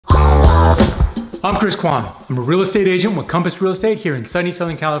I'm Chris Kwan. I'm a real estate agent with Compass Real Estate here in sunny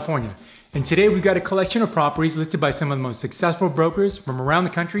Southern California. And today we've got a collection of properties listed by some of the most successful brokers from around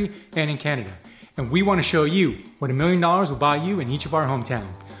the country and in Canada. And we want to show you what $1 million will buy you in each of our hometown.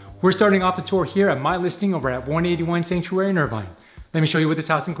 We're starting off the tour here at my listing over at 181 Sanctuary in Irvine. Let me show you what this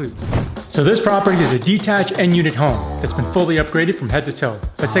house includes. So this property is a detached end unit home that's been fully upgraded from head to toe.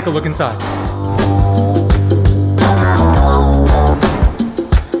 Let's take a look inside.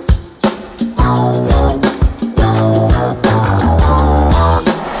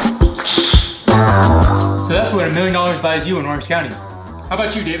 So that's what $1 million buys you in Orange County. How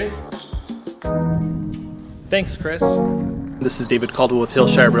about you, David? Thanks, Chris. This is David Caldwell with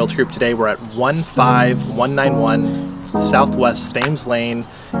Hillshire Realty Group. Today we're at 15191 Southwest Thames Lane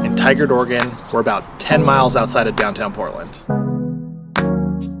in Tigard, Oregon. We're about 10 miles outside of downtown Portland.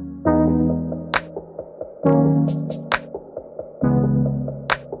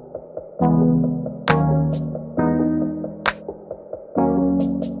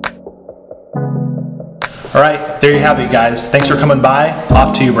 All right, there you have it, guys. Thanks for coming by.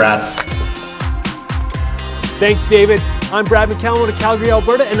 Off to you, Brad. Thanks, David. I'm Brad McCallum of Calgary,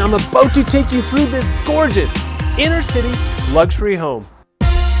 Alberta, and I'm about to take you through this gorgeous inner city luxury home.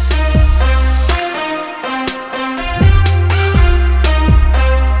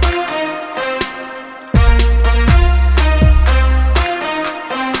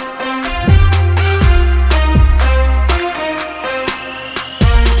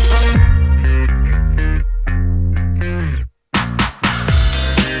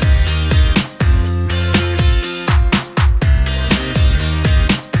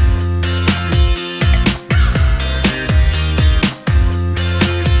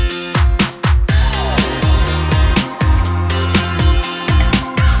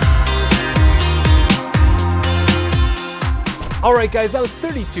 All right, guys, that was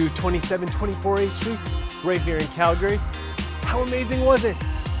 3227 24A Street, right here in Calgary. How amazing was it?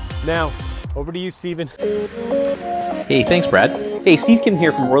 Now, over to you, Steven. Hey, thanks, Brad. Hey, Steve Kim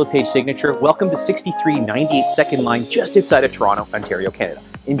here from Royal LePage Signature. Welcome to 6398 Second Line, just outside of Toronto, Ontario, Canada.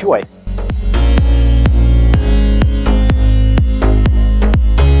 Enjoy.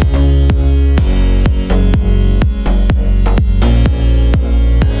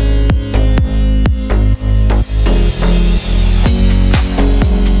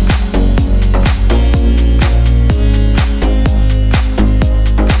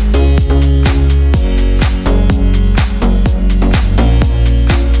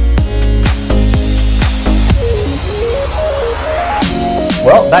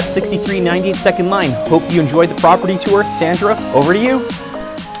 Well, that's 6398 Second Line. Hope you enjoyed the property tour. Sandra, over to you.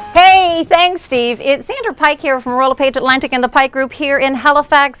 Hey, thanks, Steve. It's Sandra Pike here from Royal LePage Atlantic and the Pike Group here in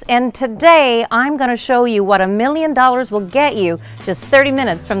Halifax. And today I'm going to show you what $1 million will get you just 30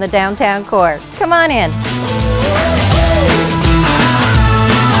 minutes from the downtown core. Come on in.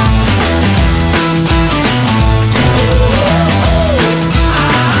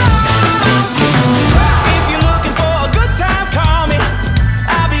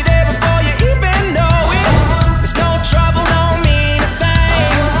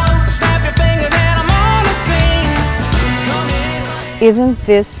 Isn't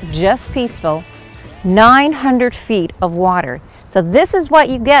this just peaceful? 900 feet of water. So this is what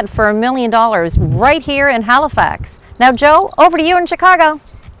you get for $1 million right here in Halifax. Now, Joe, over to you in Chicago.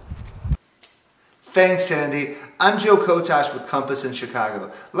 Thanks, Sandy. I'm Joe Kotash with Compass in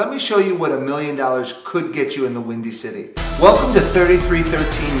Chicago. Let me show you what $1 million could get you in the Windy City. Welcome to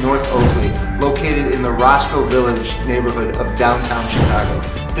 3313 North Oakley, located in the Roscoe Village neighborhood of downtown Chicago.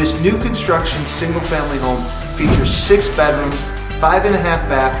 This new construction single-family home features 6 bedrooms, 5.5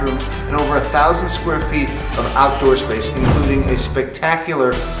 bathrooms, and over 1,000 square feet of outdoor space, including a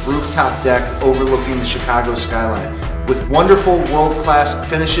spectacular rooftop deck overlooking the Chicago skyline. With wonderful world-class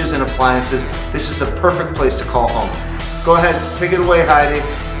finishes and appliances, this is the perfect place to call home. Go ahead, take it away, Heidi.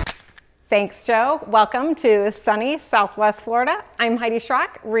 Thanks, Joe. Welcome to sunny Southwest Florida. I'm Heidi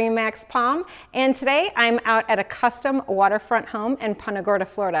Schrock, RE/MAX Palm, and today I'm out at a custom waterfront home in Punta Gorda,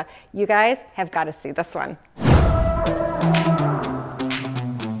 Florida. You guys have got to see this one.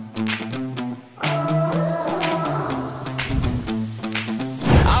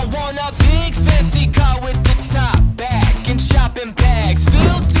 Shopping bags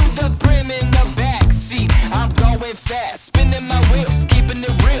filled to the brim in the back seat. I'm going fast, spinning my wheels, keeping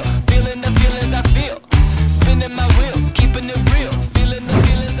it real, feeling the feelings I feel. Spinning my wheels, keeping it real, feeling the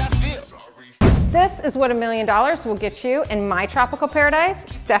feelings I feel. This is what $1 million will get you in my tropical paradise.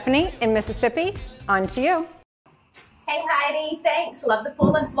 Stephanie in Mississippi, on to you. Hey Heidi, thanks. Love the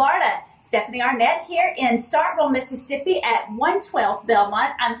pool in Florida. Stephanie Arnett here in Starkville, Mississippi at 112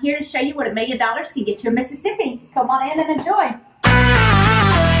 Belmont. I'm here to show you what $1 million can get you in Mississippi. Come on in and enjoy.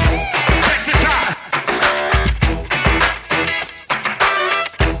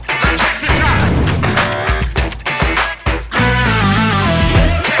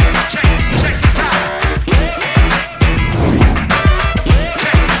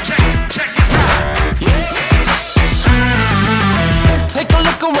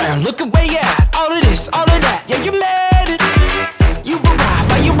 Look at where you at, all of this, all of that, yeah, you made it. You've arrived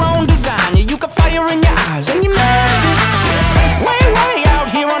by your own design, yeah, you got fire in your eyes, and you made it. Way out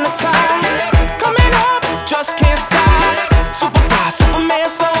here on the top, coming up, just can't stop. Superfly, Superman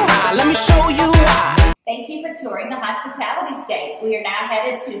so high, let me show you why. Thank you for touring the hospitality stage. We are now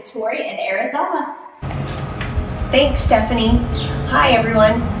headed to Torrey in Arizona. Thanks, Stephanie. Hi,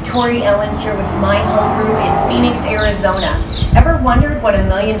 everyone. Tori Ellens here with my home group in Phoenix, Arizona. Ever wondered what $1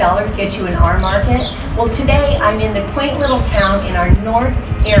 million gets you in our market? Well, today I'm in the quaint little town in our north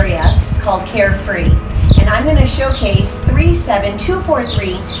area called Carefree, and I'm going to showcase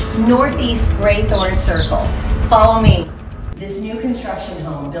 37243 Northeast Graythorn Circle. Follow me. This new construction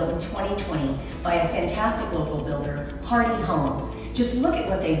home built in 2020 by a fantastic local builder, Hardy Homes. Just look at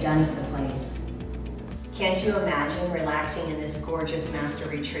what they've done to the place. Can't you imagine relaxing in this gorgeous master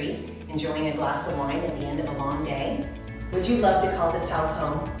retreat, enjoying a glass of wine at the end of a long day? Would you love to call this house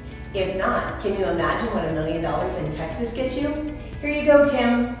home? If not, can you imagine what $1 million in Texas gets you? Here you go,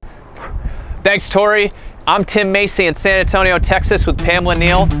 Tim. Thanks, Tori. I'm Tim Macy in San Antonio, Texas with Pamela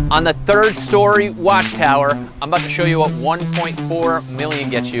Neal on the 3rd story watchtower. I'm about to show you what $1.4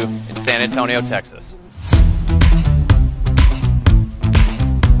 million gets you in San Antonio, Texas.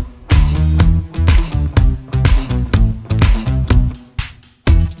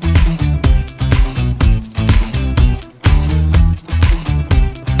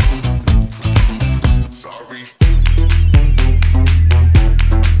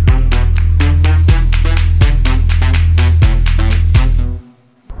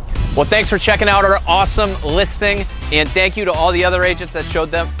 Well, thanks for checking out our awesome listing, and thank you to all the other agents that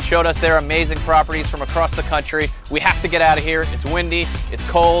showed us their amazing properties from across the country. We have to get out of here. It's windy, it's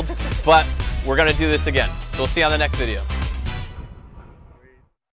cold, but we're gonna do this again. So we'll see you on the next video.